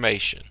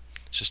confirmation.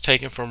 This is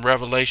taken from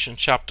Revelation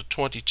chapter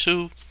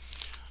 22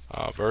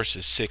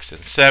 verses 6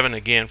 and 7,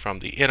 again from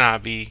the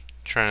NIV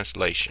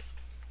translation.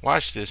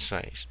 Watch this,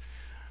 saints.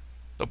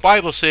 The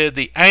Bible said,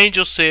 the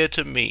angel said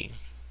to me,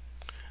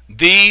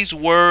 these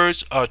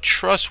words are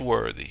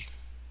trustworthy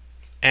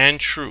and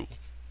true.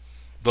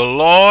 The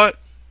Lord,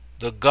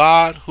 the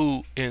God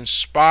who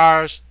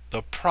inspires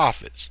the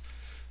prophets,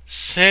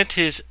 sent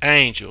his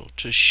angel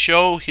to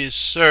show his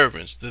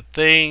servants the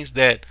things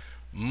that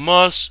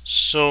must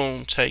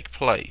soon take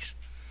place.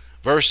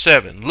 Verse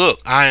 7, look,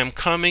 I am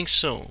coming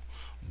soon.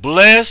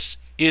 Blessed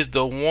is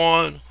the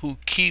one who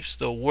keeps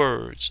the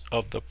words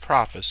of the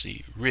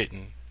prophecy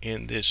written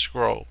in this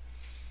scroll.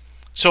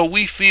 So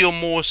we feel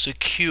more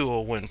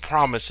secure when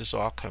promises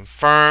are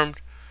confirmed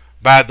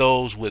by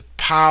those with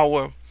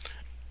power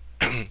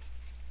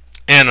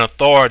and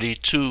authority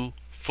to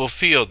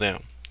fulfill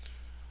them.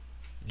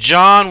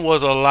 John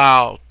was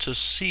allowed to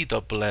see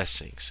the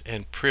blessings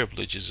and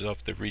privileges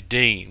of the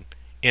redeemed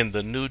in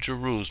the New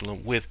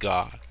Jerusalem with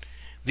God.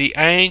 The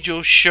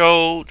angel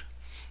showed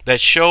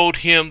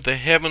him the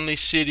heavenly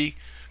city,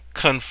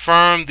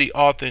 confirmed the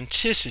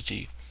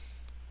authenticity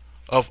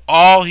of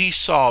all he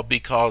saw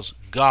because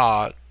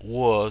God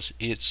was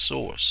its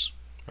source,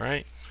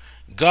 right?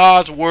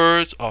 God's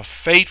words are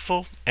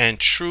faithful and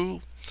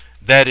true.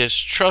 That is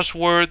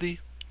trustworthy,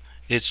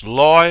 it's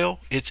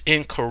loyal, it's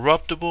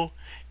incorruptible,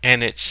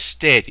 and it's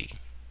steady.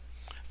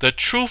 The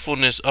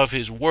truthfulness of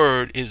his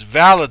word is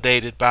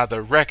validated by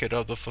the record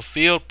of the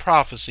fulfilled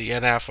prophecy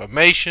and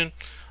affirmation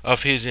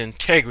of his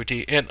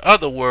integrity. In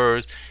other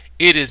words,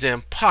 it is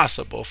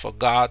impossible for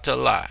God to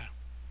lie,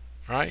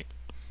 right?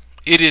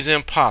 It is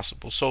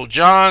impossible. So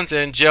John's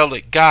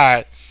angelic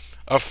guide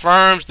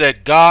affirms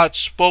that God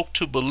spoke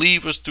to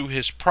believers through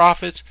his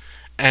prophets,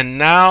 and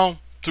now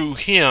through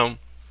him,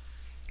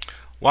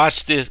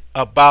 watch this,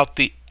 about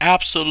the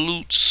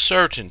absolute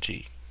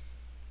certainty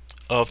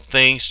of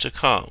things to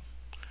come.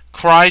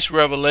 Christ's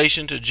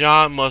revelation to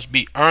John must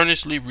be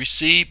earnestly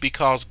received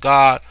because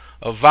God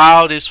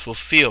avowed its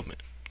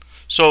fulfillment.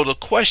 So the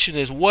question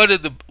is, what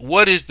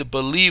is the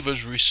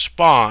believer's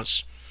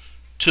response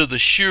to the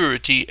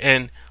surety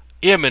and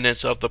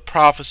imminence of the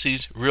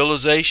prophecy's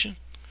realization?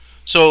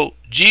 So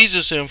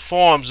Jesus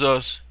informs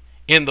us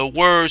in the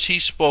words he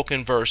spoke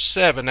in verse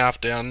 7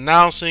 after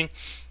announcing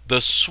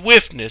the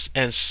swiftness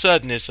and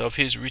suddenness of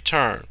his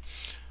return.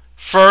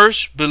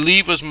 First,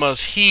 believers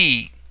must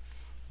heed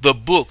the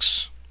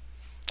book's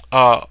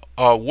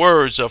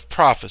words of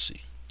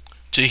prophecy.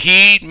 To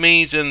heed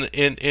means in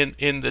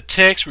the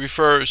text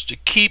refers to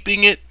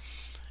keeping it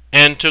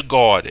and to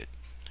guard it.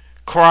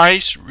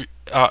 Christ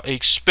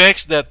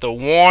expects that the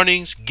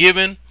warnings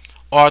given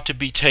are to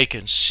be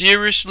taken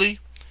seriously.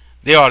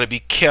 They ought to be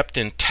kept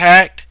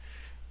intact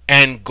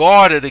and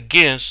guarded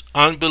against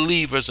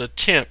unbelievers'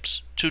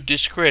 attempts to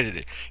discredit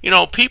it. You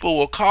know, people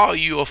will call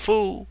you a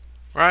fool,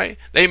 right?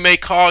 They may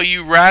call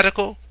you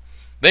radical.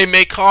 They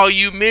may call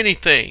you many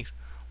things.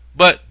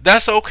 But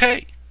that's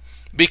okay,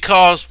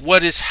 because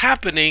what is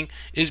happening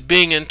is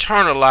being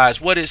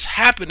internalized. What is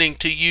happening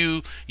to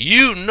you,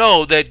 you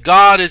know that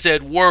God is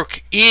at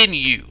work in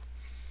you.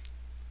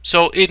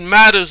 So it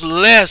matters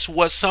less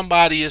what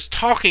somebody is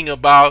talking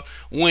about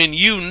when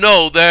you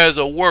know there's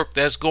a work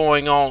that's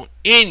going on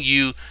in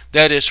you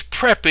that is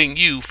prepping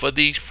you for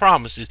these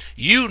promises.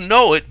 You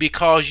know it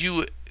because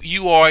you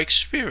are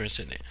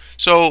experiencing it.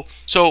 So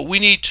we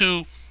need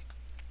to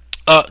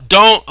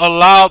don't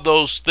allow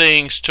those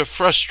things to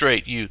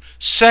frustrate you.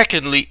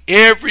 Secondly,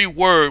 every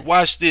word,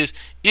 watch this,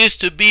 is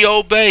to be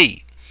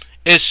obeyed,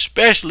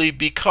 especially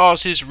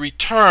because his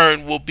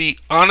return will be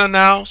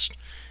unannounced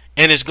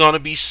and is going to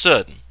be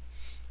sudden.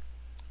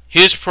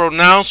 His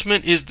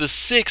pronouncement is the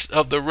sixth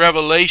of the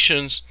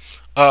Revelation's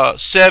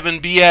 7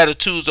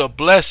 Beatitudes of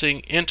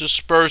blessing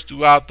interspersed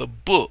throughout the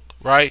book,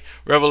 right?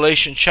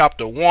 Revelation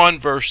chapter 1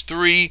 verse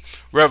 3,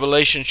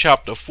 Revelation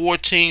chapter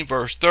 14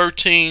 verse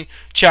 13,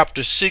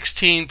 chapter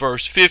 16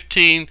 verse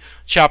 15,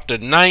 chapter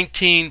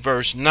 19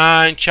 verse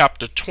 9,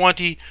 chapter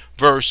 20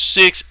 verse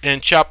 6,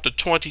 and chapter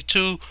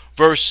 22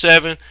 verse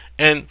 7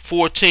 and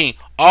 14.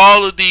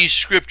 All of these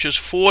scriptures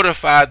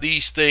fortify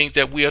these things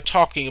that we are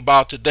talking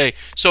about today.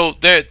 So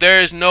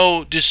there is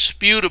no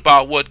dispute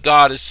about what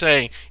God is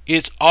saying.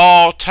 It's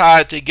all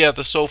tied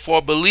together. So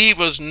for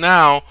believers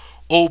now,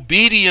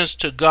 obedience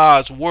to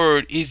God's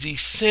word is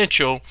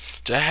essential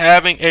to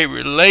having a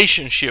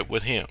relationship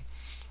with him.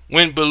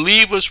 When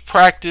believers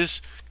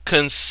practice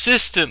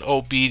consistent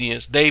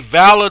obedience, they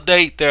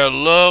validate their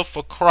love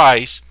for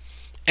Christ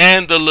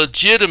and the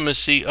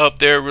legitimacy of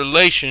their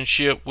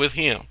relationship with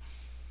him.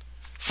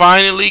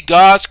 Finally,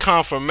 God's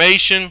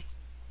confirmation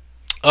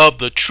of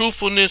the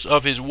truthfulness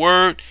of his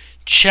word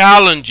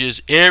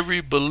challenges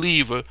every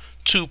believer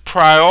to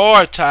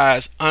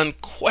prioritize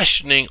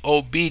unquestioning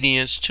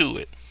obedience to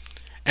it,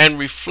 and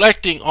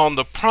reflecting on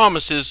the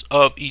promises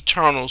of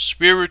eternal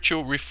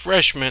spiritual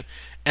refreshment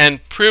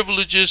and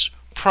privileges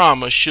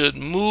promised should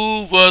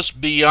move us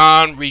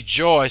beyond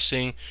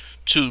rejoicing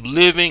to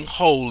living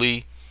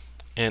holy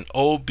and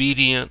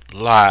obedient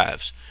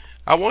lives.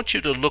 I want you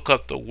to look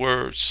up the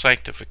word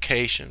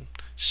sanctification,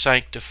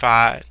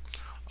 sanctified,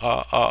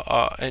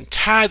 and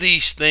tie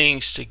these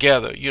things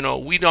together. You know,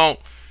 we don't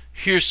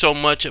hear so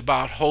much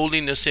about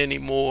holiness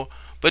anymore,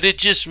 but it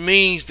just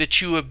means that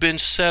you have been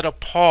set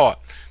apart,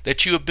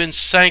 that you have been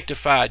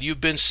sanctified,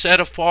 you've been set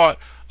apart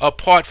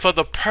for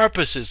the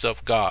purposes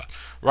of God,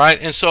 right?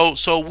 And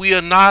so we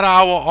are not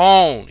our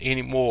own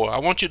anymore. I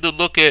want you to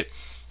look at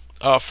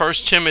 1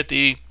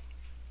 Timothy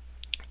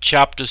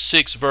chapter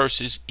 6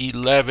 verses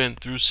 11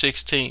 through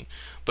 16.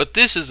 But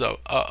this is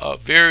a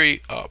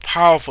very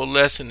powerful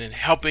lesson in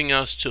helping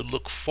us to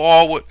look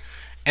forward,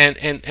 and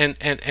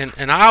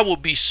I will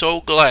be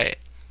so glad,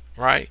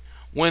 right,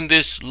 when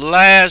this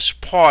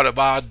last part of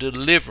our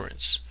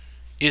deliverance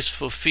is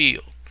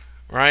fulfilled,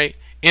 right,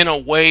 in a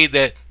way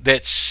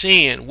that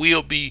sin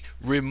will be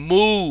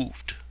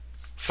removed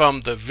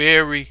from the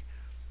very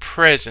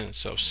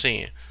presence of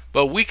sin.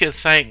 But we can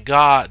thank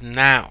God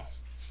now.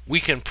 We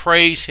can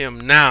praise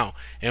him now,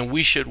 and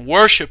we should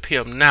worship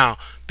him now,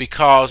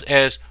 because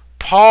as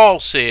Paul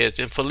says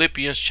in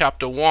Philippians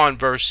chapter 1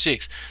 verse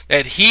 6,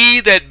 that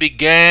he that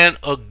began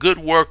a good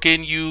work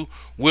in you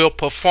will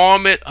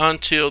perform it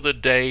until the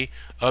day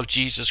of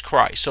Jesus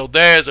Christ. So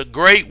there's a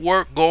great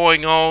work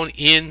going on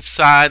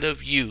inside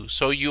of you,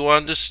 so you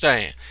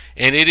understand.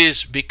 And it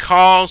is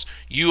because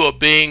you are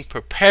being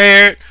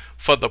prepared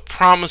for the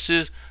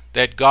promises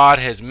that God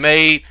has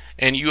made,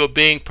 and you are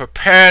being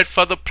prepared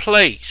for the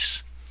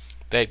place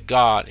that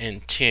God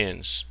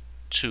intends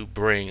to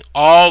bring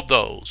all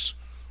those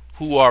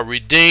who are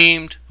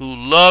redeemed, who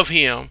love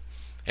him,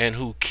 and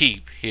who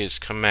keep his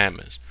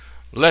commandments.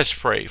 Let's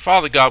pray.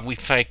 Father God, we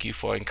thank you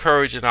for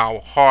encouraging our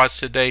hearts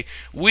today.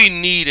 We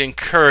need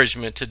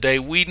encouragement today.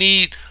 We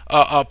need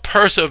a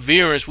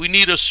perseverance. We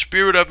need a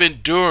spirit of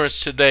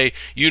endurance today.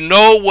 You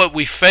know what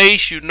we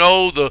face. You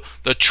know the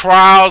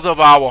trials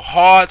of our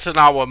hearts and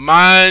our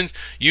minds.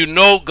 You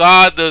know,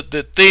 God,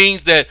 the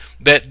things that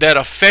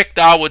affect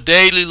our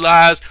daily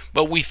lives.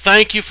 but we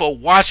thank you for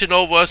watching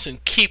over us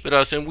and keeping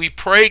us. And we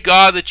pray,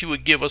 God, that you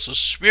would give us a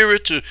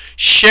spirit to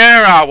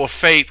share our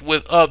faith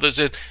with others,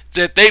 and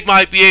that they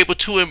might be able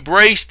to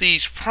embrace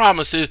these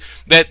promises,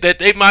 that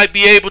they might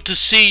be able to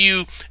see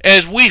you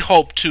as we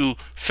hope to,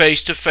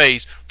 face to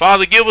face.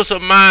 Father, give us a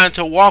mind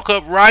to walk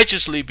up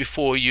righteously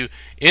before you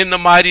in the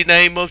mighty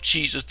name of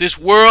Jesus. This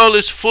world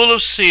is full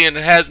of sin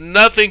and has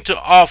nothing to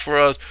offer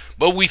us,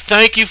 but we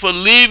thank you for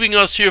leaving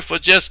us here for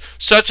just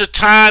such a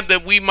time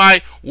that we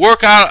might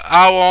work out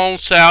our own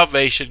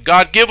salvation.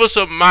 God, give us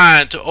a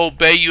mind to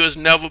obey you as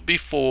never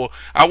before.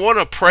 I want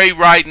to pray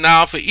right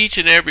now for each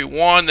and every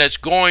one that's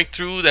going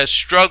through, that's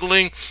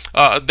struggling,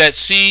 that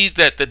sees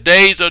that the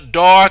days are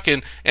dark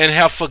and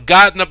have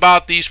forgotten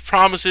about these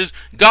promises.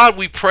 God,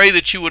 we pray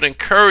that you would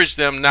encourage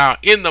them now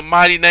in the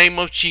mighty name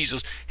of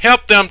Jesus.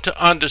 Help them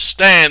to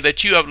understand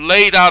that you have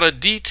laid out a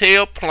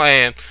detailed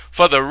plan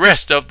for the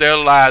rest of their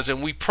lives.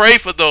 And we pray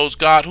for those,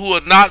 God, who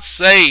are not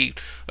saved.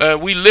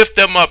 We lift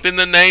them up in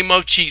the name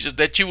of Jesus,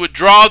 that you would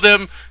draw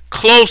them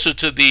closer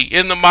to thee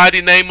in the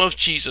mighty name of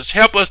Jesus.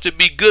 Help us to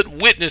be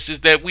good witnesses,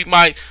 that we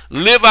might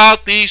live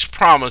out these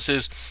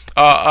promises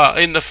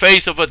in the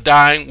face of a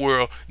dying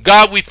world.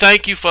 God, we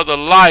thank you for the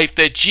life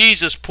that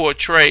Jesus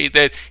portrayed,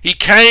 that he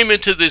came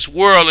into this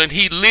world and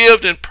he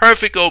lived in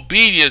perfect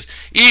obedience,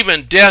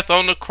 even death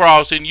on the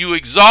cross, and you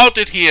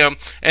exalted him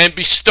and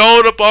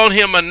bestowed upon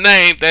him a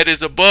name that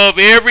is above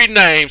every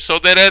name, so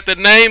that at the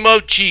name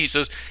of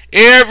Jesus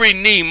every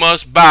knee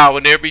must bow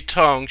and every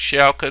tongue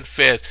shall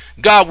confess.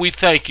 God, we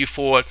thank you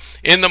for it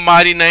in the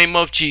mighty name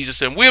of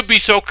Jesus, and we'll be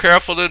so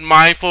careful and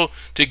mindful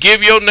to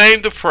give your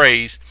name the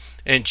praise.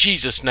 In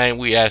Jesus' name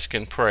we ask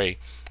and pray.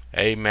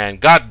 Amen.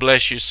 God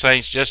bless you,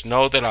 saints. Just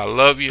know that I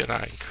love you, and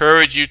I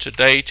encourage you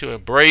today to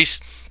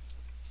embrace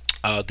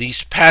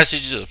these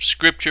passages of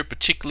Scripture,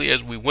 particularly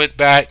as we went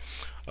back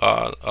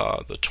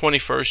the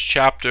 21st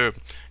chapter,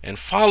 and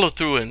follow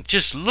through and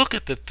just look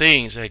at the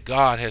things that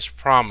God has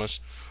promised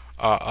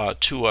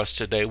to us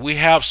today. We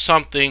have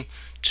something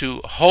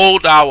to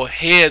hold our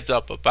heads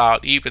up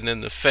about, even in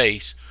the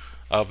face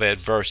of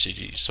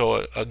adversity.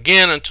 So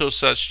again, until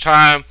such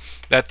time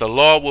that the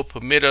Lord will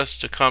permit us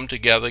to come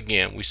together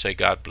again, we say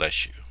God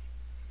bless you.